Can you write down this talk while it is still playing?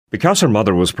Because her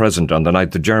mother was present on the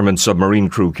night the German submarine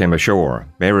crew came ashore,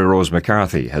 Mary Rose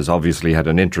McCarthy has obviously had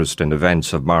an interest in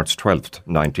events of March 12th,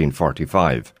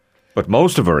 1945. But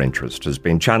most of her interest has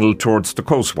been channelled towards the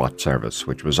Coast Watch service,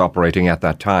 which was operating at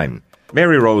that time.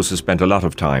 Mary Rose has spent a lot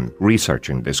of time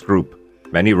researching this group.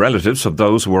 Many relatives of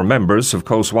those who were members of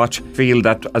Coast Watch feel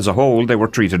that, as a whole, they were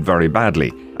treated very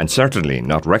badly, and certainly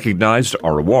not recognised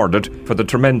or rewarded for the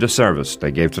tremendous service they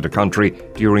gave to the country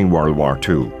during World War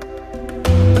II.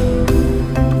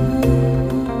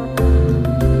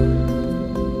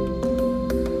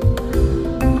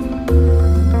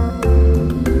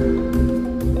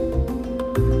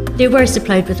 They were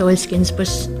supplied with oilskins, but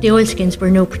the oilskins were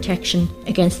no protection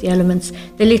against the elements.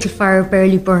 The little fire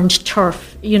barely burned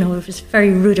turf, it was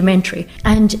very rudimentary.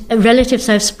 And relatives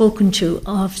I've spoken to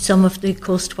of some of the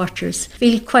coast watchers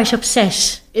feel quite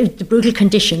upset. The brutal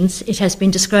conditions, it has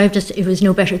been described as it was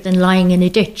no better than lying in a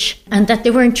ditch, and that they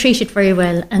weren't treated very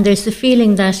well. And there's the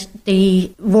feeling that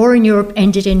the war in Europe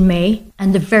ended in May,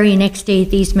 and the very next day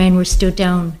these men were stood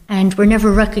down and were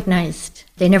never recognised.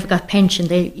 They never got pension.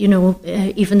 They,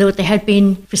 even though they had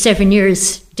been for 7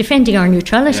 years defending our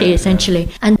neutrality, essentially.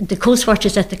 And the coast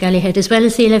watchers at the Galleyhead, as well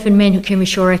as the 11 men who came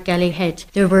ashore at Galleyhead,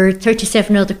 there were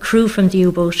 37 other crew from the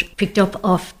U-boat picked up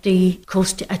off the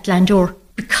coast at Landore,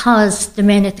 because the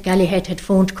men at the Galleyhead had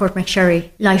phoned Courtmacsherry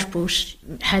lifeboat,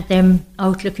 had them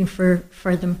out looking for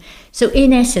them. So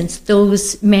in essence,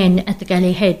 those men at the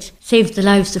Galleyhead saved the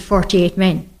lives of 48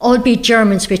 men, albeit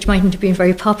Germans, which mightn't have been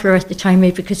very popular at the time,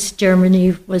 maybe because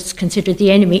Germany was considered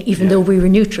the enemy, even though we were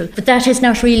neutral. But that has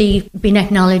not really been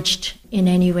acknowledged in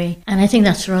any way. And I think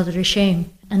that's rather a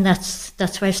shame. And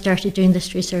that's why I started doing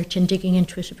this research and digging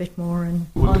into it a bit more. And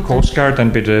would the Coast Guard then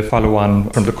be the follow-on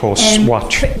from the Coast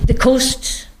Watch? The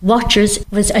Coast Watchers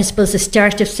was, I suppose, the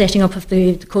start of setting up of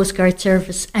the Coast Guard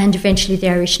service, and eventually the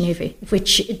Irish Navy,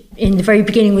 which in the very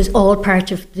beginning was all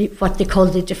part of what they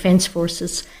called the Defence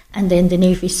Forces, and then the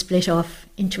Navy split off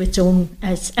into its own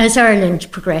as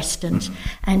Ireland progressed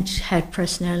and had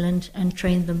personnel and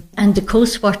trained them. And the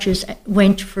Coast Watchers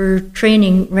went for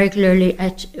training regularly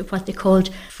at what they called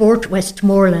Fort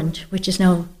Westmoreland, which is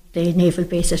now the naval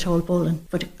base at Haulbowline.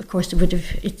 But of course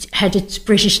it had its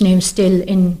British name still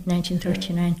in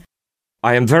 1939.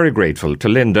 I am very grateful to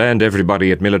Linda and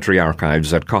everybody at Military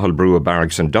Archives at Cathal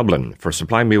Barracks in Dublin for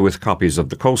supplying me with copies of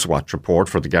the Coast Watch report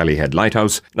for the Galleyhead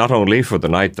Lighthouse, not only for the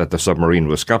night that the submarine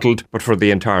was scuttled, but for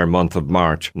the entire month of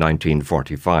March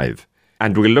 1945.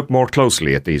 And we'll look more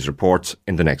closely at these reports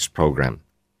in the next programme.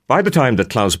 By the time that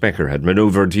Klaus Becker had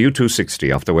manoeuvred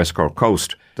U-260 off the West Cork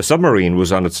coast, the submarine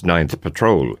was on its 9th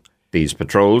patrol. These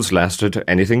patrols lasted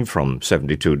anything from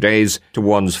 72 days to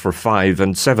ones for 5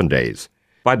 and 7 days.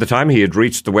 By the time he had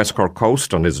reached the West Cork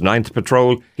coast on his 9th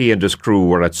patrol, he and his crew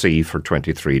were at sea for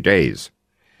 23 days.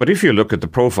 But if you look at the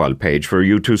profile page for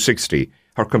U-260,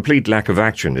 her complete lack of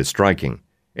action is striking.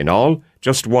 In all,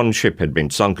 just one ship had been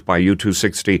sunk by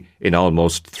U-260 in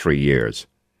almost 3 years.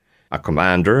 A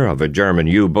commander of a German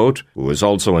U-boat, who was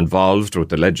also involved with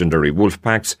the legendary wolf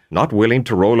packs, not willing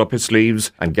to roll up his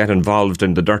sleeves and get involved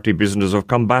in the dirty business of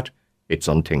combat? It's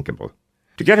unthinkable.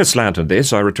 To get a slant on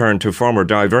this, I return to former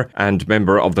diver and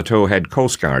member of the Towhead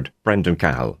Coast Guard, Brendan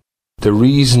Cahill. The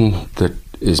reason that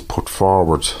is put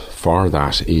forward for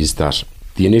that is that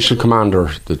the initial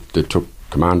commander that took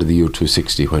command of the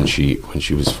U-260 when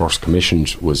she was first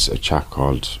commissioned was a chap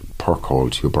called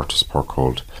Perkhold, Hubertus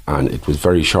Perkhold, and it was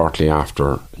very shortly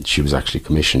after she was actually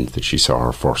commissioned that she saw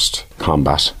her first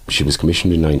combat. She was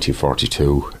commissioned in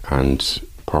 1942 and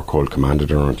Perkhold commanded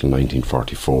her until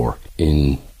 1944.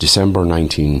 In December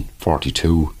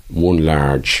 1942, one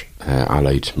large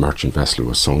Allied merchant vessel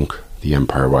was sunk, the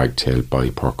Empire Wagtail, by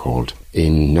Perkhold.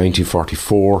 In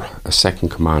 1944, a second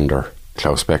commander,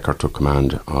 Klaus Becker, took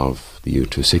command of the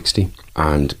U-260,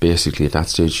 and basically at that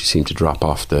stage she seemed to drop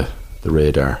off the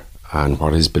radar. And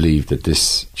what is believed that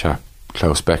this chap,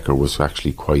 Klaus Becker, was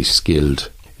actually quite skilled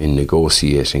in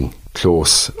negotiating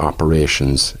close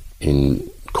operations in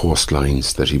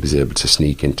coastlines, that he was able to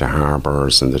sneak into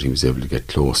harbours and that he was able to get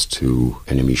close to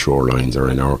enemy shorelines, or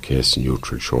in our case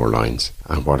neutral shorelines.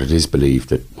 And what it is believed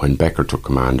that when Becker took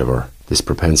command of her, this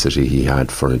propensity he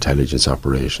had for intelligence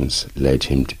operations led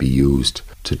him to be used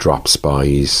to drop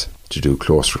spies, to do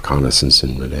close reconnaissance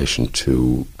in relation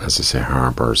to, as I say,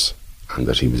 harbours, and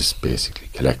that he was basically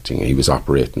collecting, he was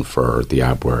operating for the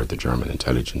Abwehr, the German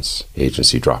intelligence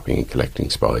agency, dropping and collecting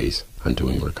spies and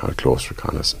doing close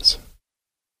reconnaissance.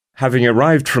 Having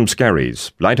arrived from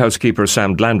Skerries, lighthouse keeper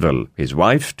Sam Glanville, his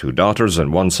wife, 2 daughters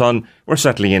and 1 son were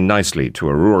settling in nicely to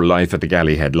a rural life at the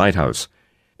Galleyhead Lighthouse.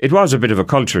 It was a bit of a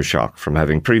culture shock from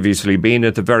having previously been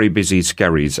at the very busy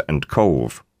Skerries and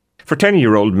Cove. For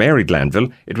 10-year-old Mary Glanville,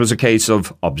 it was a case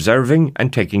of observing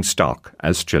and taking stock,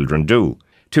 as children do.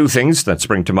 Two things that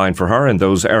spring to mind for her in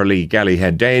those early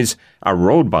Gallyhead days are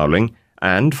road bowling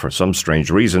and, for some strange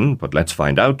reason, but let's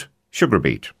find out, sugar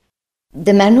beet.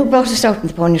 The man who brought us out in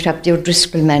the pony trap, the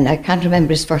O'Driscoll man, I can't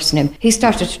remember his first name, he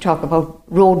started to talk about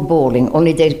road bowling,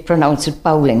 only they pronounce it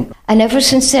bowling. And ever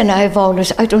since then I've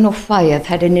always, I don't know why I've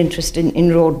had an interest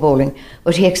in road bowling,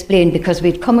 but he explained because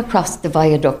we'd come across the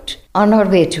viaduct on our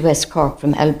way to West Cork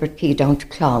from Albert Quay down to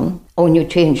Clon, when you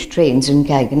changed trains in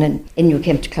Gaggan and you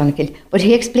came to Clonakilty. But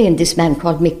he explained this man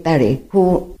called Mick Barry,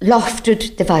 who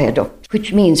lofted the viaduct,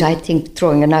 which means, I think,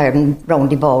 throwing an iron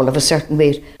roundy ball of a certain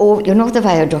weight. Oh, you know the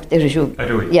viaduct there is you? I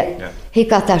do, yeah. He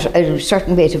got that a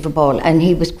certain weight of a ball, and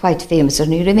he was quite famous,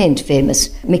 and he remained famous,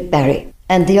 Mick Barry.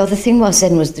 And the other thing was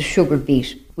the sugar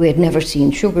beet. We had never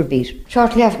seen sugar beet.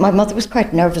 Shortly after, my mother was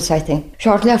quite nervous, I think.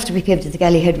 Shortly after we came to the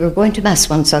Gallyhead, we were going to Mass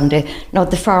one Sunday. Now,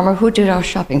 the farmer who did our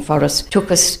shopping for us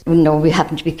took us, we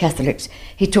happened to be Catholics,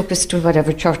 he took us to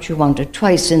whatever church you wanted,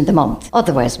 twice in the month.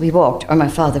 Otherwise, we walked, or my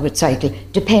father would cycle,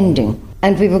 depending.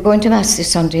 And we were going to Mass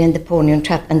this Sunday in the pony and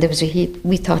trap, and there was a heap,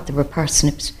 we thought there were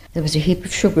parsnips. There was a heap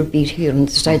of sugar beet here on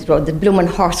the side of the road. The blooming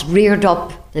horse reared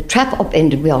up. The trap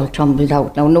upended, we all tumbled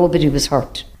out. Now, nobody was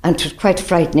hurt. And it was quite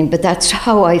frightening, but that's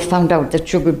how I found out that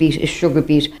sugar beet is sugar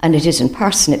beet and it isn't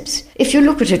parsnips. If you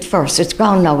look at it first, it's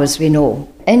gone now, as we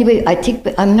know. Anyway,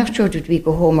 I'm not sure, did we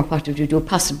go home or what did we do?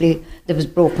 Possibly there was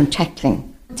broken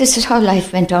tackling. This is how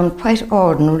life went on, quite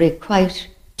ordinary, quite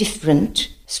different.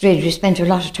 Strange, we spent a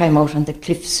lot of time out on the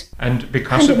cliffs. And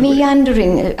because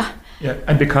meandering. Yeah,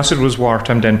 and because it was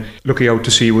wartime then, looking out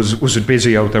to sea, was it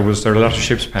busy out there? Was there a lot of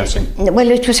ships passing? Well,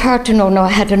 it was hard to know. No, I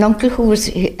had an uncle who was,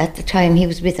 at the time, he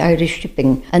was with Irish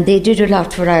Shipping, and they did a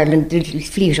lot for Ireland, the little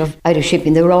fleet of Irish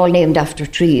Shipping. They were all named after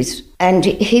trees. And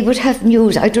he would have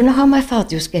news. I don't know how my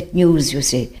father used to get news, you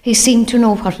see. He seemed to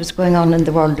know what was going on in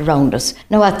the world around us.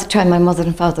 Now, at the time, my mother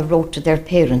and father wrote to their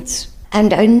parents.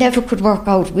 And I never could work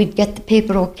out. We'd get the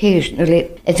paper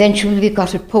occasionally. Eventually we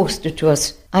got it posted to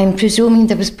us. I'm presuming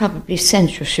there was probably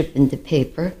censorship in the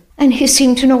paper. And he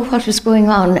seemed to know what was going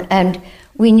on, and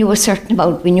we knew a certain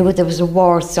amount. We knew there was a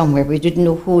war somewhere. We didn't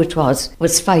know who it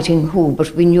was fighting who,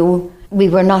 but we knew we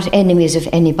were not enemies of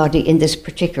anybody in this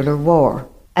particular war.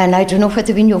 And I don't know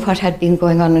whether we knew what had been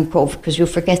going on in Cove, because you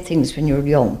forget things when you're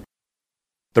young.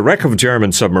 The wreck of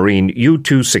German submarine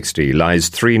U-260 lies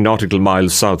 3 nautical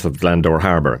miles south of Glandore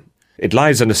Harbour. It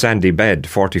lies in a sandy bed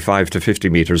 45 to 50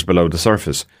 metres below the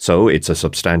surface, so it's a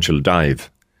substantial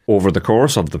dive. Over the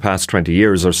course of the past 20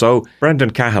 years or so,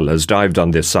 Brendan Cahill has dived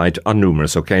on this site on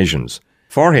numerous occasions.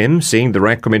 For him, seeing the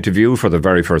wreck come into view for the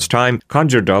very first time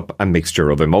conjured up a mixture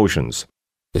of emotions.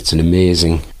 It's an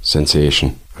amazing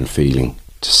sensation and feeling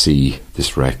to see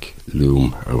this wreck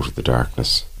loom out of the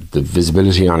darkness. The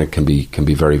visibility on it can be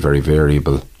very, very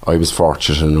variable. I was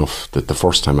fortunate enough that the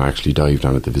first time I actually dived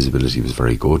on it, the visibility was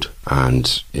very good,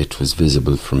 and it was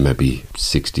visible from maybe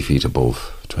 60 feet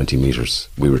above, 20 metres.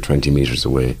 We were 20 metres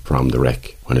away from the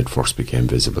wreck when it first became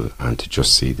visible, and to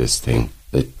just see this thing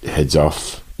that heads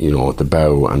off, the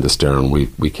bow and the stern,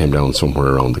 we came down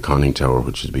somewhere around the conning tower,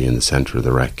 which would be in the centre of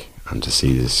the wreck, and to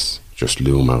see this just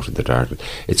loom out of the darkness.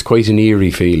 It's quite an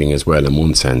eerie feeling as well in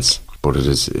one sense, but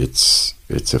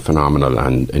it's a phenomenal,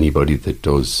 and anybody that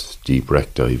does deep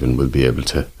wreck diving will be able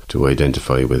to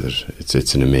identify with it.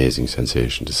 It's an amazing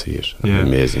sensation to see it. Yeah.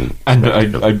 Amazing. And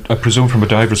I presume from a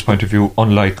diver's point of view,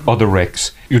 unlike other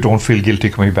wrecks, you don't feel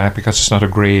guilty coming back because it's not a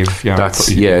graveyard.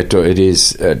 It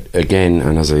is, again,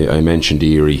 and as I mentioned,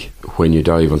 eerie, when you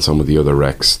dive on some of the other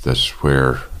wrecks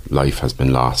where life has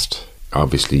been lost,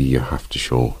 obviously you have to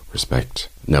show respect.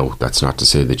 Now, that's not to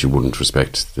say that you wouldn't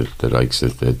respect the likes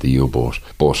of the U-boat,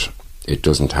 but it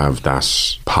doesn't have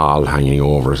that pall hanging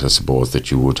over it, I suppose, that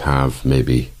you would have,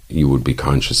 maybe you would be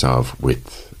conscious of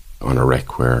on a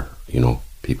wreck where,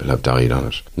 people have died on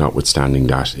it. Notwithstanding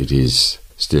that, it is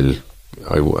still,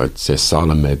 I'd say,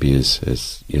 solemn maybe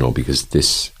is because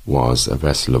this was a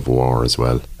vessel of war as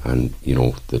well, and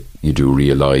that you do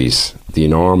realise the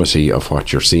enormity of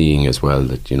what you're seeing as well,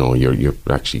 that you're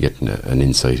actually getting an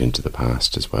insight into the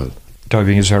past as well.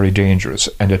 Diving is very dangerous,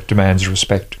 and it demands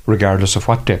respect regardless of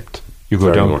what depth you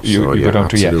go down. You go down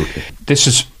to. Yeah, this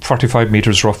is 45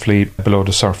 metres roughly below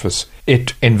the surface.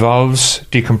 It involves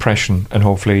decompression and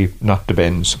hopefully not the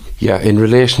bends. Yeah, in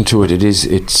relation to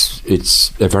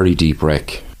it's a very deep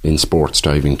wreck in sports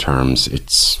diving terms.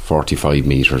 It's 45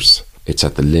 metres. It's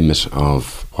at the limit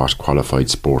of what qualified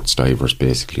sports divers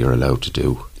basically are allowed to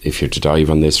do. If you're to dive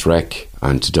on this wreck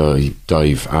and to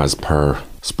dive as per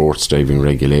sports diving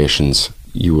regulations,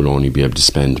 you will only be able to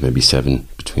spend maybe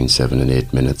between 7 and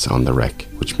 8 minutes on the wreck,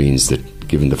 which means that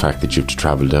given the fact that you have to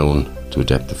travel down to a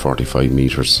depth of 45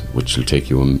 metres, which will take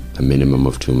you a minimum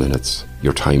of 2 minutes.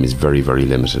 Your time is very, very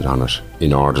limited on it.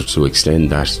 In order to extend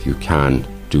that, you can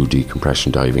do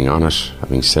decompression diving on it.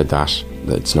 Having said that,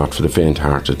 it's not for the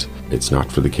faint-hearted, it's not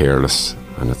for the careless,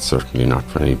 and it's certainly not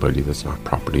for anybody that's not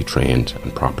properly trained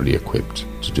and properly equipped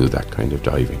to do that kind of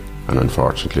diving. And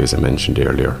unfortunately, as I mentioned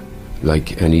earlier,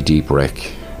 like any deep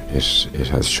wreck, it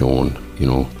has shown,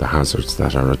 the hazards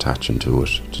that are attaching to it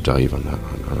to dive on a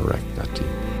wreck that deep.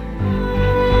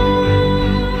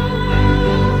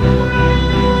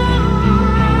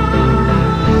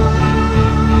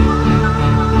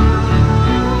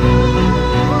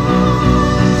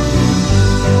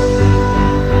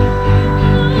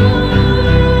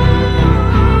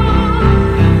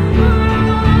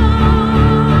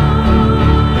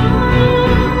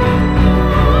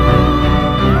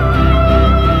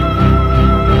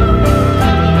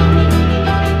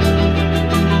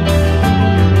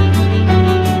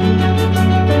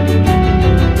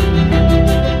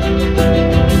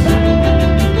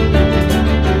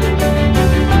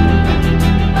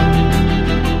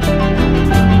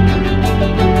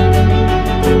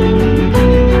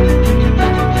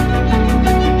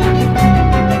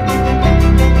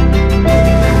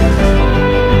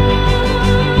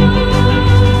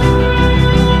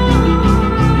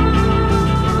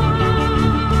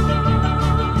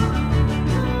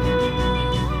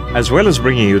 As well as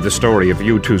bringing you the story of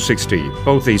U-260,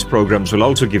 both these programmes will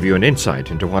also give you an insight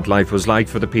into what life was like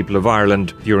for the people of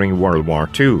Ireland during World War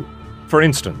II. For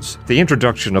instance, the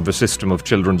introduction of a system of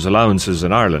children's allowances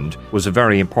in Ireland was a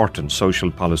very important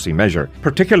social policy measure,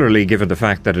 particularly given the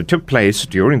fact that it took place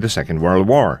during the Second World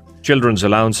War. Children's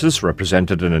allowances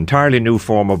represented an entirely new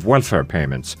form of welfare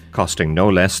payments, costing no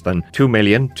less than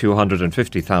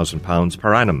 £2,250,000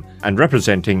 per annum, and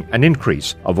representing an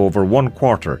increase of over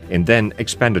 1/4 in then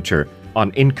expenditure on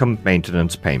income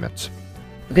maintenance payments.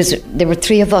 Because there were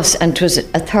 3 of us, and it was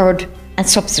a third and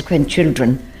subsequent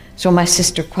children. So my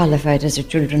sister qualified as a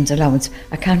children's allowance.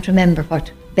 I can't remember what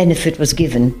benefit was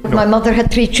given. No. My mother had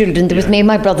 3 children. There was me,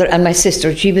 my brother and my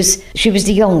sister. She was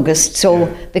the youngest, so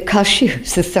because she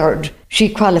was the third, she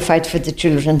qualified for the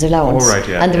children's allowance.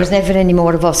 And there was never any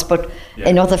more of us, but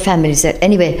in other families,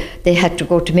 anyway, they had to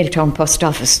go to Milltown Post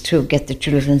Office to get the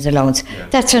children's allowance.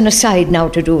 That's an aside now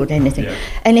to do with anything.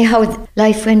 Anyhow,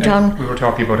 life went on. We were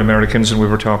talking about Americans, and we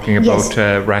were talking about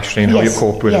rationing and how you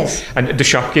coped with it. And the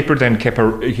shopkeeper then kept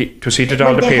he proceeded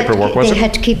all the paperwork, was it? They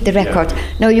had to keep the record.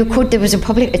 Now there was a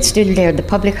public, it's still there, the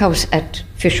public house at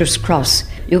Fisher's Cross.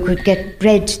 You could get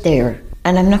bread there,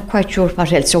 and I'm not quite sure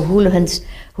what else. So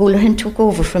Houlihan took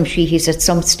over from Sheehy's at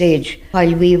some stage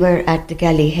while we were at the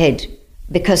Galley Head,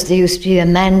 because there used to be a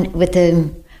man with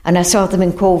and I saw them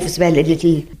in Cove as well, a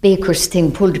little baker's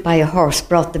thing pulled by a horse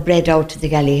brought the bread out to the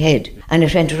Galley Head, and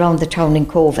it went around the town in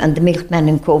Cove, and the milkman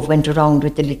in Cove went around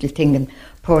with the little thing and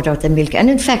poured out the milk. And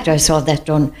in fact, I saw that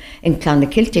done in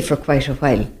Clonakilty for quite a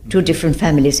while. 2 different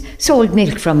families sold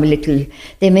milk from a little.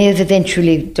 They may have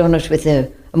eventually done it with a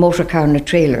motor car and a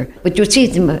trailer, but you'd see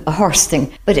them a horse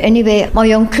thing. But anyway,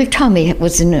 my uncle Tommy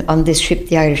was on this ship,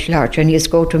 the Irish Larch, and he used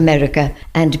to go to America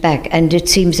and back. And it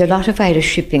seems a lot of Irish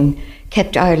shipping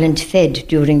kept Ireland fed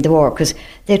during the war, because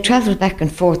they travelled back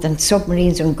and forth and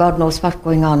submarines and God knows what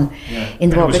going on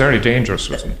in the war. It was very dangerous,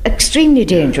 wasn't it? Extremely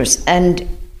dangerous. And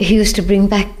he used to bring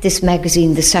back this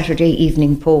magazine, the Saturday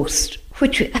Evening Post,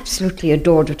 which we absolutely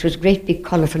adored. It was a great big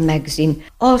colourful magazine,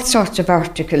 all sorts of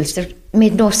articles that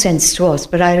made no sense to us.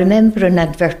 But I remember an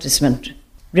advertisement,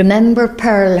 "Remember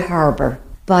Pearl Harbor,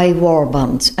 buy war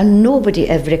bonds." And nobody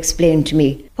ever explained to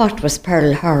me what was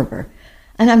Pearl Harbor.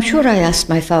 And I'm sure I asked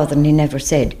my father and he never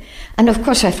said. And of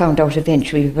course I found out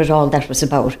eventually what all that was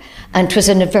about. And it was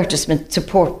an advertisement to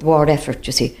support the war effort,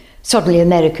 you see. Suddenly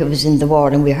America was in the war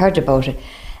and we heard about it.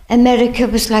 America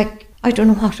was like, I don't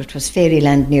know what it was,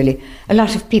 fairyland nearly. A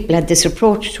lot of people had this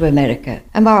approach to America,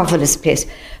 a marvellous place.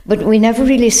 But we never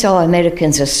really saw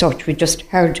Americans as such. We just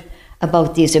heard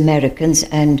about these Americans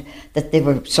and that they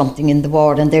were something in the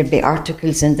war. And there'd be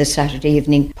articles in the Saturday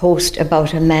Evening Post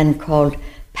about a man called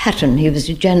Patton. He was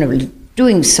a general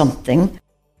doing something.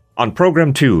 On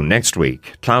Programme 2 next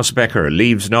week, Klaus Becker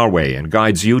leaves Norway and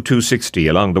guides U-260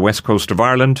 along the west coast of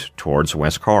Ireland towards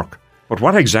West Cork. But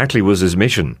what exactly was his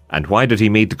mission, and why did he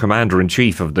meet the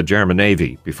Commander-in-Chief of the German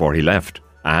Navy before he left?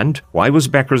 And why was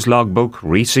Becker's logbook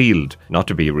resealed, not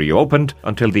to be reopened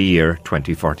until the year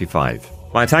 2045?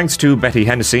 My thanks to Betty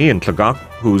Hennessy in Clogach,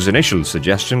 whose initial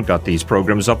suggestion got these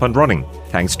programmes up and running.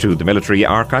 Thanks to the Military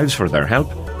Archives for their help,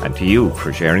 and to you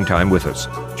for sharing time with us.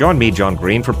 Join me, John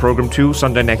Green, for Programme 2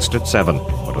 Sunday next at 7.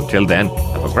 But until then,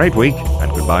 have a great week,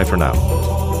 and goodbye for now.